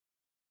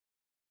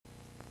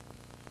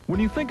When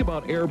you think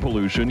about air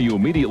pollution, you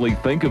immediately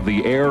think of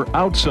the air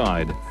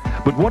outside.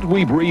 But what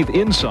we breathe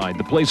inside,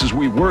 the places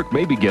we work,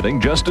 may be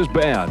getting just as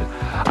bad.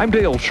 I'm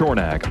Dale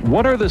Shornack.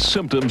 What are the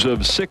symptoms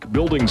of sick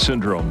building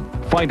syndrome?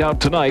 Find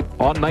out tonight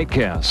on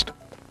Nightcast.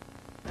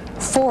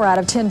 4 out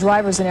of 10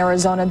 drivers in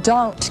Arizona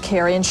don't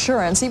carry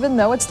insurance, even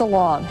though it's the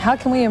law. How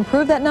can we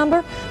improve that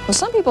number? Well,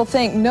 some people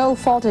think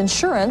no-fault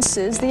insurance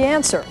is the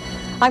answer.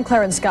 I'm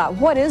Clarence Scott.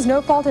 What is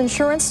no-fault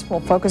insurance?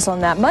 We'll focus on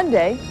that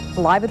Monday,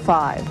 live at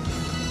 5.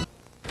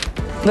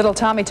 Little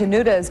Tommy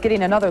Tenuta is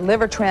getting another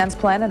liver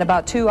transplant in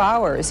about 2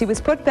 hours. He was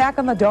put back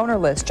on the donor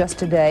list just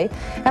today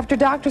after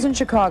doctors in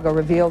Chicago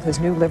revealed his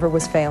new liver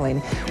was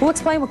failing. We'll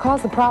explain what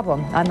caused the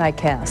problem on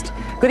Nightcast.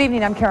 Good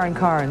evening, I'm Karen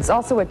Carns.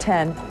 Also at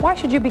 10, why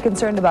should you be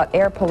concerned about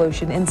air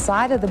pollution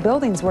inside of the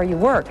buildings where you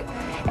work?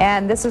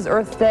 And this is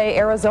Earth Day,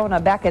 Arizona,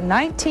 back in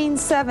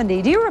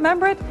 1970. Do you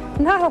remember it?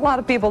 Not a lot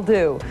of people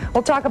do.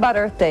 We'll talk about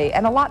Earth Day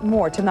and a lot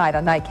more tonight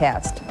on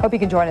Nightcast. Hope you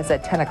can join us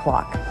at 10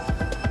 o'clock.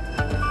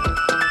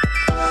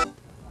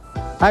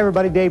 Hi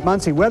everybody, Dave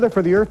Muncie. Weather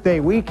for the Earth Day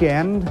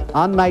weekend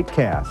on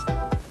Nightcast.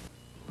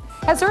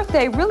 Has Earth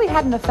Day really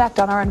had an effect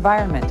on our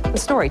environment? The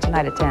story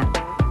tonight at 10.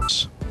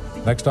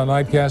 Next on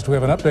Nightcast, we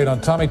have an update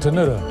on Tommy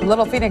Tenuta. The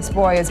little Phoenix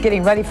boy is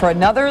getting ready for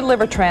another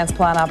liver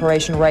transplant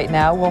operation right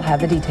now. We'll have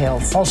the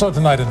details. Also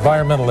tonight,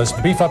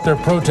 environmentalists beef up their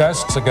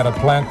protests against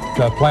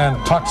a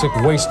planned toxic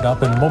waste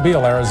dump in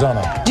Mobile,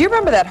 Arizona. Do you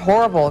remember that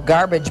horrible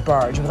garbage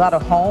barge without a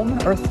home?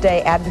 Earth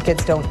Day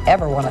advocates don't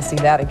ever want to see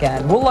that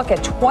again. We'll look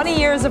at 20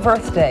 years of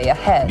Earth Day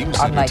ahead News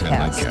on Center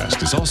 10 Nightcast.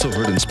 Nightcast is also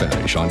heard in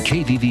Spanish on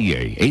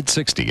KVVA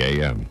 860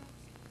 AM.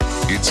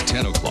 It's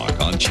 10 o'clock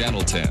on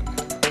Channel 10.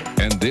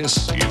 And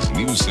this is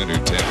News Center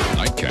 10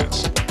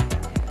 Nightcast.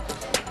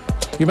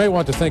 You may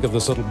want to think of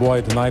this little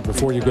boy tonight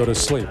before you go to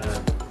sleep.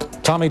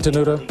 Tommy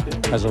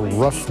Tenuta has a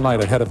rough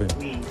night ahead of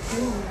him.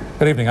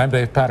 Good evening, I'm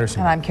Dave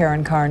Patterson. And I'm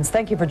Karen Carns.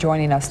 Thank you for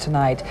joining us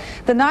tonight.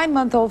 The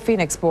 9-month-old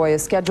Phoenix boy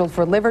is scheduled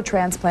for liver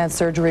transplant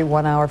surgery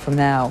 1 hour from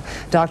now.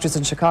 Doctors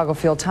in Chicago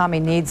feel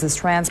Tommy needs this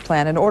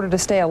transplant in order to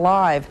stay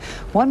alive.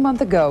 1 month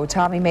ago,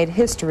 Tommy made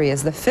history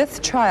as the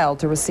 5th child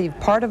to receive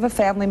part of a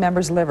family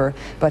member's liver,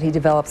 but he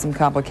developed some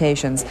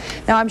complications.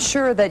 Now, I'm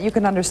sure that you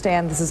can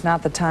understand this is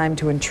not the time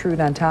to intrude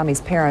on Tommy's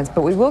parents,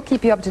 but we will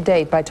keep you up to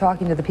date by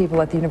talking to the people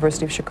at the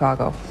University of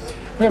Chicago.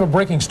 We have a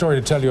breaking story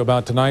to tell you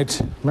about tonight.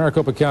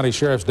 Maricopa County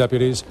Sheriff's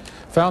deputies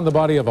found the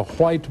body of a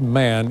white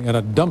man in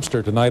a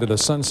dumpster tonight at a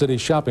Sun City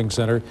shopping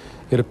center.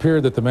 It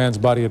appeared that the man's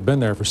body had been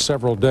there for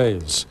several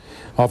days.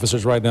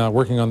 Officers right now are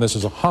working on this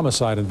as a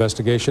homicide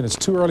investigation. It's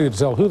too early to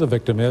tell who the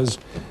victim is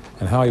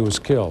and how he was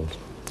killed.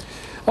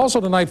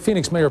 Also tonight,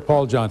 Phoenix Mayor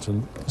Paul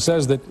Johnson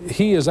says that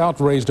he is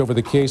outraged over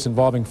the case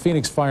involving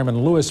Phoenix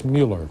fireman Louis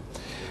Mueller.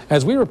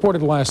 As we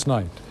reported last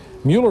night,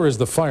 Mueller is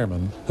the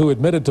fireman who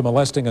admitted to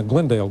molesting a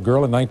Glendale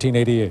girl in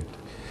 1988.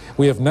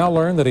 We have now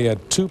learned that he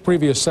had 2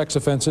 previous sex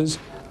offenses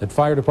that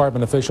fire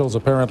department officials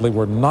apparently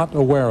were not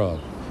aware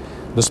of.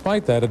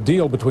 Despite that, a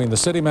deal between the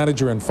city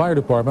manager and fire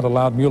department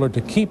allowed Mueller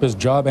to keep his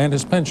job and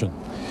his pension.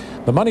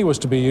 The money was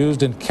to be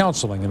used in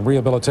counseling and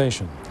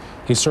rehabilitation.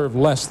 He served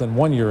less than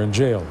 1 year in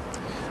jail.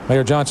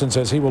 Mayor Johnson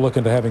says he will look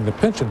into having the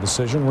pension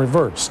decision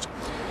reversed.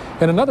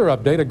 In another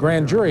update, a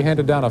grand jury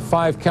handed down a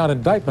 5-count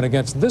indictment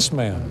against this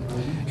man.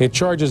 It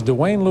charges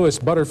Dwayne Lewis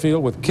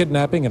Butterfield with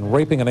kidnapping and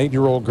raping an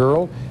 8-year-old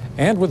girl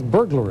and with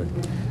burglary.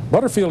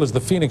 Butterfield is the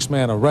Phoenix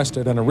man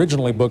arrested and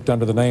originally booked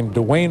under the name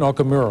Dwayne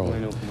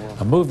Okamuro,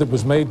 a move that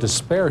was made to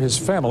spare his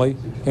family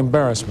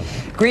embarrassment.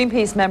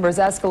 Greenpeace members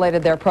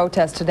escalated their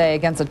protest today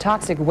against a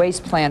toxic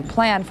waste plant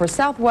planned for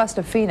southwest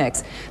of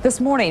Phoenix. This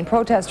morning,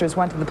 protesters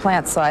went to the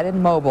plant site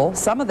in Mobile.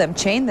 Some of them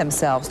chained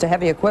themselves to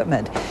heavy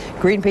equipment.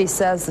 Greenpeace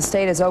says the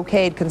state has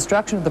okayed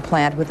construction of the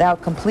plant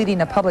without completing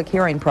a public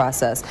hearing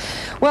process.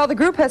 Well, the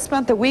group has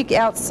spent the week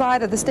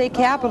outside of the state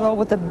capitol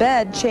with a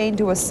bed chained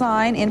to a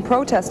sign in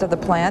protest of the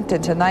plant,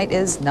 and tonight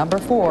is number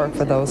 4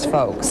 for those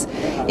folks.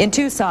 In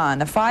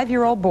Tucson, a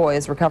 5-year-old boy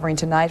is recovering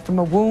tonight from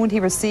a wound he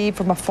received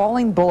from a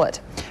falling bullet.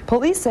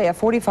 Police say a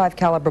 .45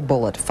 caliber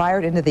bullet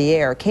fired into the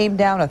air came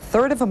down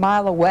 1/3 of a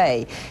mile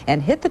away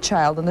and hit the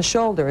child in the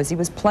shoulder as he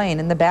was playing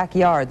in the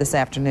backyard this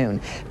afternoon.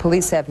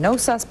 Police have no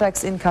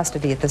suspects in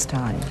custody at this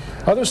time.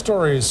 Other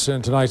stories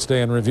in tonight's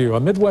Day in Review. A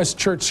Midwest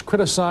church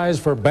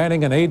criticized for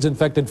banning an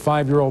AIDS-infected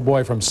 5-year-old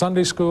boy from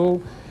Sunday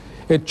school.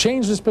 It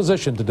changed its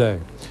position today.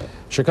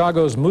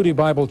 Chicago's Moody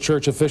Bible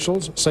Church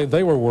officials say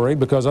they were worried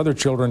because other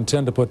children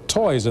tend to put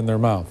toys in their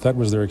mouth. That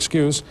was their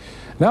excuse.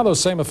 Now those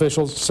same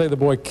officials say the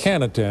boy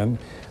can attend.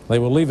 They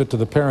will leave it to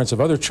the parents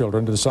of other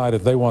children to decide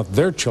if they want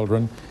their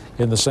children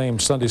in the same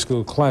Sunday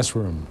school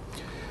classroom.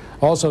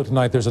 Also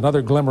tonight, there's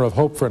another glimmer of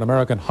hope for an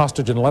American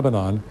hostage in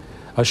Lebanon.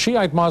 A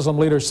Shiite Muslim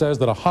leader says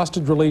that a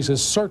hostage release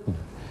is certain,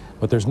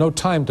 but there's no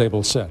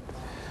timetable set.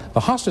 The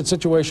hostage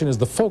situation is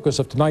the focus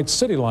of tonight's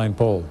City Line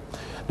poll.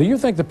 Do you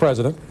think the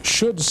president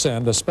should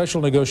send a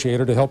special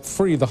negotiator to help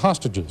free the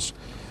hostages?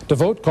 To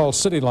vote, call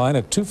City Line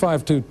at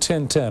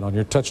 252-1010 on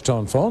your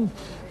touch-tone phone,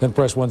 then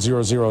press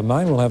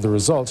 1009. We'll have the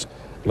results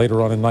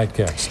later on in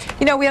Nightcast.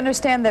 You know, we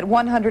understand that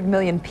 100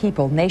 million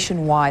people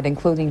nationwide,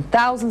 including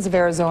thousands of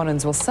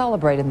Arizonans, will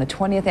celebrate in the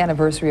 20th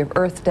anniversary of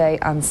Earth Day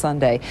on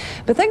Sunday.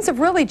 But things have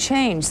really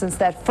changed since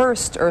that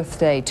first Earth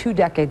Day 2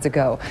 decades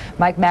ago.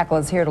 Mike Mackle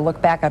is here to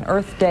look back on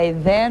Earth Day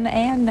then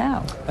and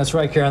now. That's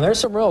right, Karen. There's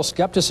some real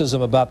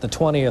skepticism about the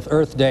 20th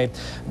Earth Day.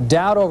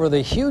 Doubt over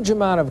the huge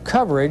amount of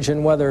coverage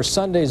and whether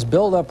Sunday's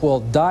buildup will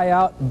die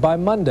out by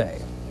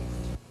Monday.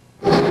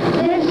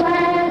 This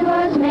land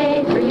was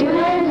made for you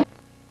and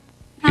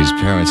His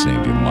parents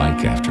named him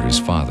Mike after his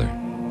father.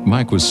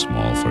 Mike was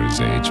small for his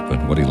age,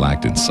 but what he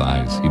lacked in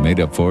size, he made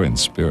up for in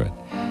spirit.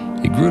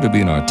 He grew to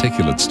be an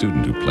articulate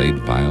student who played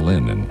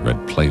violin and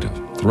read Plato,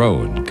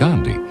 Thoreau, and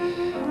Gandhi.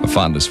 A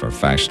fondness for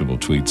fashionable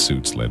tweed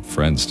suits led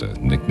friends to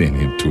nickname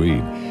him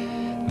Tweed.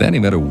 Then he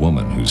met a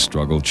woman whose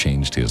struggle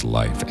changed his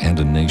life and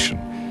a nation.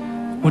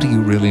 What do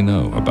you really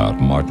know about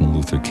Martin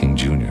Luther King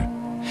Jr.?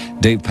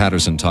 Dave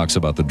Patterson talks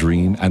about the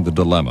dream and the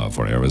dilemma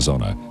for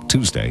Arizona,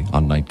 Tuesday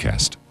on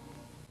Nightcast.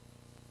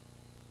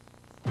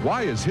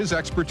 Why is his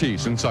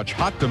expertise in such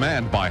hot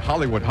demand by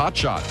Hollywood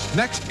hotshots?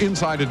 Next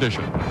Inside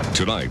Edition.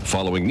 Tonight,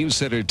 following News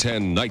Center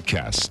 10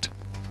 Nightcast.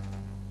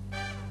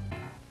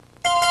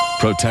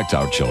 Protect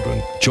our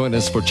children. Join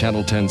us for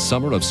Channel 10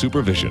 Summer of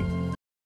Supervision.